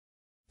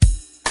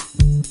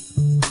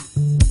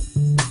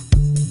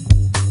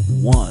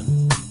One,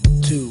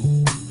 two,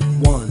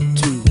 1,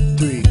 2,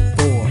 3,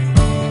 4.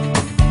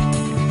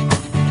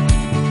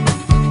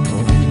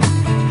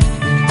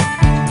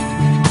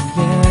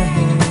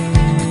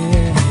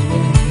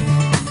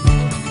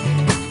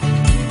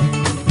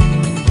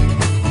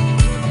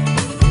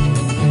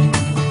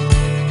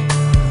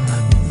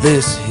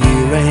 This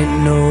here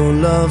ain't no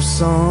love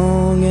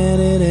song,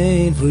 and it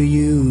ain't for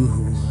you.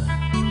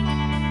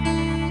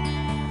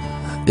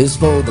 It's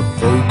for the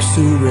folks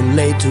who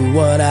relate to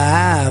what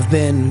I've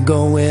been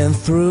going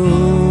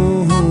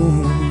through.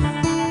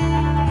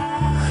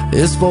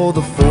 It's for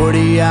the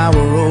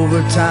 40-hour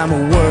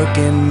overtime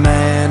working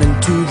man,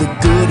 and to the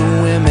good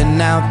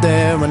women out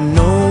there, I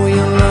know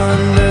you'll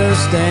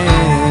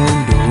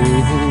understand.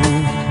 Ooh.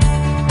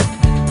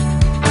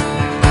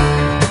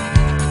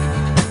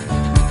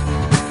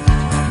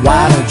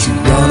 Why don't you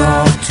run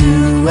off to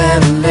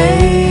LA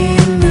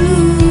and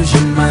lose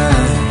your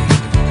mind?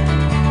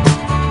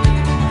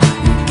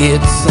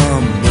 Get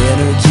some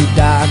energy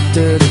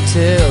doctor to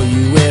tell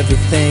you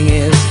everything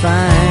is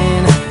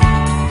fine.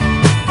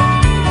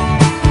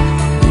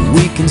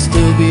 We can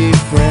still be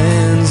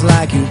friends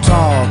like you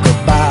talk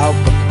about,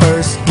 but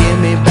first give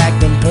me back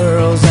them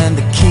pearls and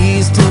the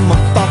keys to my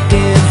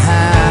fucking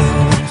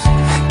house.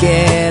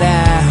 Get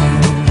out.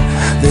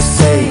 They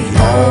say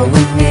all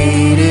we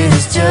need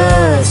is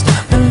just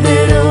a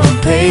little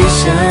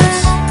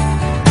patience.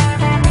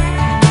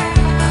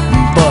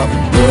 But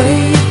what do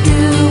you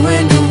do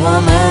when your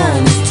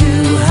woman is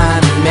too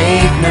high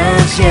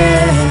maintenance?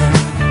 Yeah,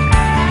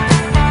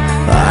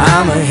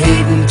 I'm a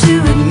hating to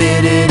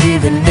admit it,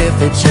 even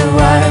if it's your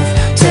wife.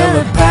 Tell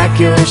her pack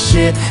your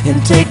shit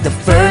and take the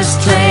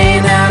first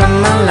train out of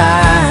my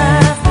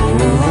life.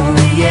 Oh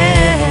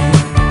yeah.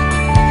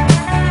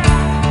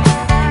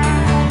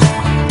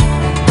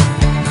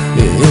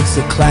 It's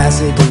a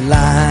classic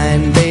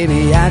line,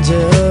 baby, I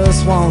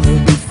just want to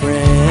be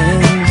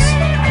friends.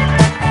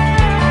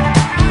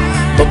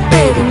 But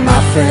baby,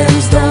 my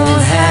friends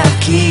don't have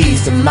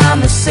keys to my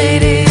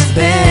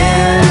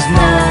Mercedes-Benz,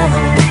 no.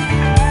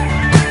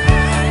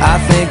 I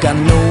think I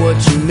know what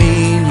you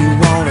mean, you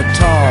wanna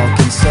talk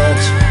and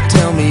such.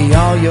 Tell me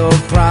all your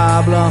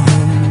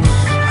problems,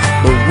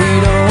 but we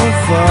don't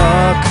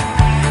fuck,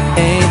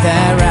 ain't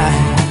that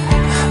right?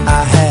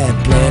 I had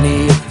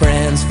plenty of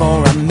friends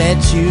before I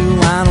met you,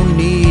 I don't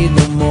need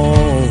no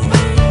more.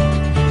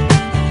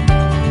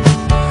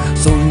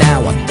 So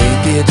now I think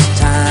it's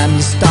time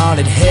you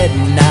started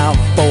heading out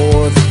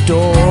for the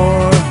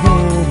door.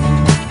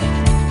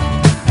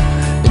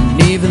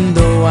 And even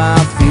though I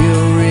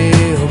feel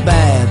real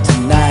bad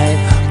tonight,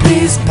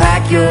 please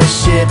pack your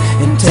shit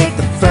and take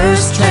the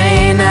first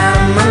train out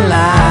of my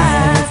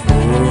life.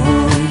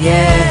 Oh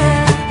yeah.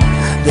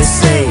 They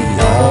say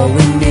all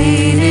we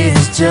need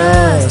is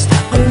just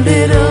a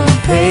little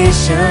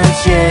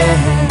patience, yeah.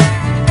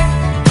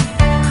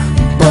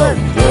 But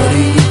what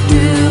do you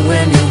do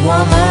when your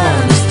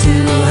woman is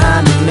too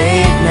high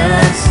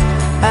maintenance?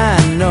 I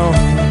know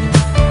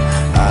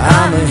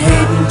I'm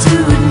hating to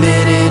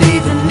admit it,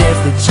 even if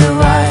it's your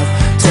wife.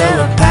 Tell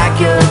her pack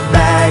your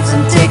bags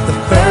and take the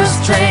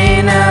first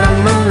train out of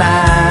my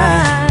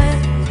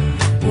life.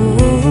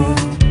 Ooh,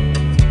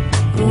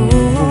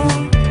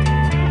 ooh.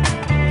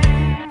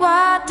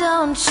 Why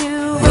don't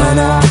you run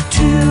off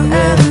to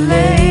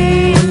LA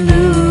and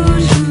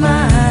lose your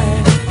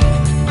mind?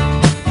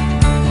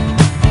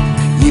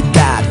 You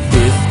got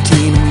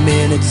 15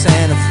 minutes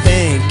and I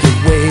think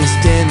you're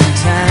wasting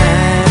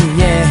time,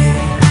 yeah.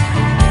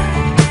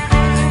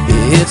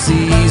 It's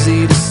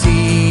easy to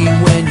see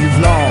when you've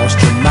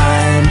lost your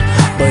mind,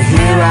 but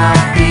here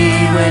I'll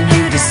be when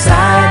you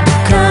decide to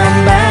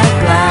come back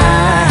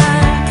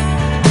blind.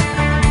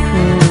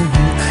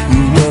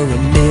 You were a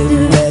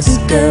Midwest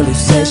girl who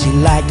said she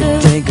liked to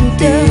drink a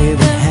beer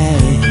and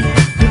hang.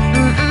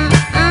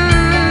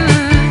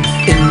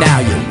 And now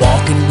you're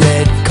walking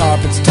red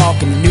carpets,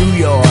 talking New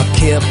York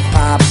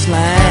hip-hop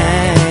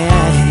slang.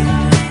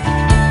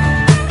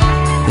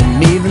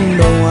 And even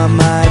though I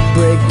might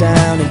break